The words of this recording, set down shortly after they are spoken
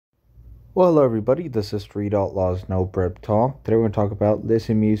Well, hello everybody, this is Street Outlaws No Prep Talk. Today we're going to talk about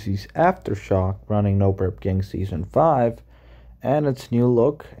Lizzy Musi's Aftershock running No Prep Gang Season 5 and its new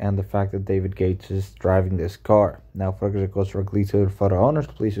look and the fact that David Gates is driving this car. Now, for it goes directly to the photo owners,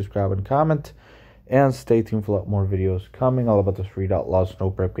 please subscribe and comment and stay tuned for a lot more videos coming all about the Street Outlaws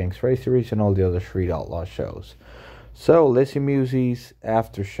No Prep Gangs race series and all the other Street Outlaws shows. So, Lizzy Musi's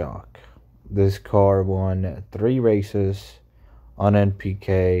Aftershock. This car won 3 races on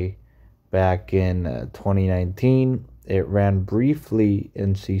NPK back in 2019. It ran briefly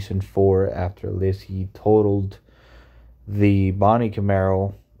in Season 4 after Lizzy totaled the Bonnie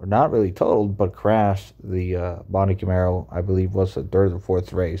Camaro, or not really totaled, but crashed the Bonnie Camaro, I believe was the 3rd or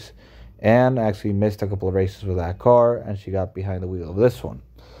 4th race, and actually missed a couple of races with that car, and she got behind the wheel of this one.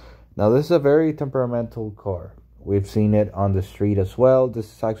 Now, this is a very temperamental car. We've seen it on the street as well.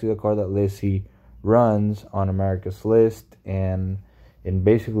 This is actually the car that Lizzy runs on America's List and in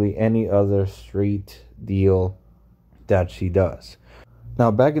basically any other street deal that she does. Now,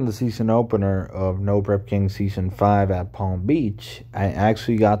 back in the season opener of No Prep King Season 5 at Palm Beach, I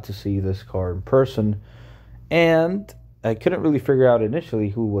actually got to see this car in person, and I couldn't really figure out initially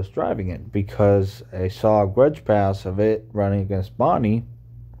who was driving it because I saw a grudge pass of it running against Bonnie,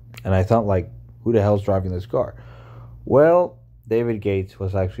 and I thought, like, who the hell's driving this car? Well, David Gates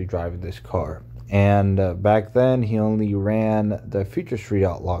was actually driving this car. And back then, he only ran the Future Street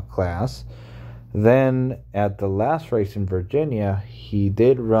Outlaw class. Then, at the last race in Virginia, he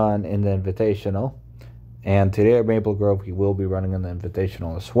did run in the Invitational. And today at Maple Grove, he will be running in the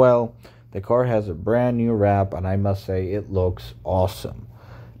Invitational as well. The car has a brand new wrap, and I must say, it looks awesome.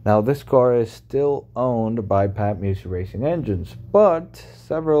 Now, this car is still owned by Pat Musi Racing Engines, but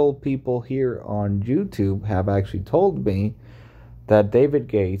several people here on YouTube have actually told me that David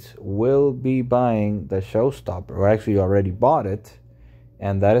Gates will be buying the Showstopper, or actually already bought it,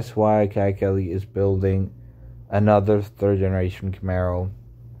 and that is why Kai Kelly is building another 3rd generation Camaro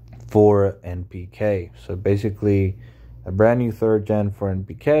for NPK. So basically, a brand new 3rd gen for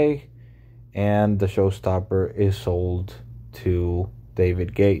NPK, and the Showstopper is sold to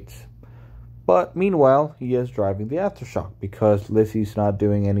David Gates. But meanwhile, he is driving the Aftershock because Lizzy's not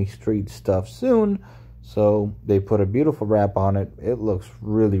doing any street stuff soon. So they put a beautiful wrap on it. It looks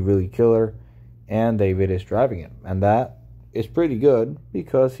really, really killer. And David is driving it. And that is pretty good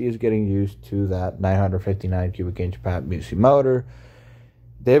because he is getting used to that 959 cubic inch Pat Musi motor.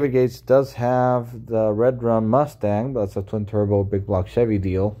 David Gates does have the Red Drum Mustang. That's a twin turbo big block Chevy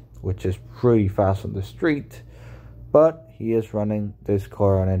deal, which is pretty fast on the street. But he is running this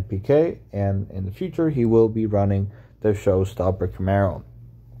car on NPK. And in the future, he will be running the Showstopper Camaro.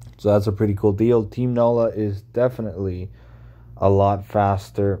 So that's a pretty cool deal. Team NOLA is definitely a lot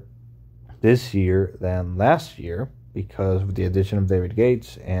faster this year than last year because of the addition of David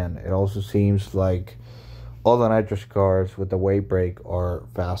Gates. And it also seems like all the nitrous cars with the weight brake are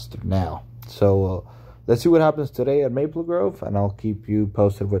faster now. So let's see what happens today at Maple Grove, and I'll keep you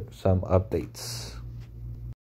posted with some updates.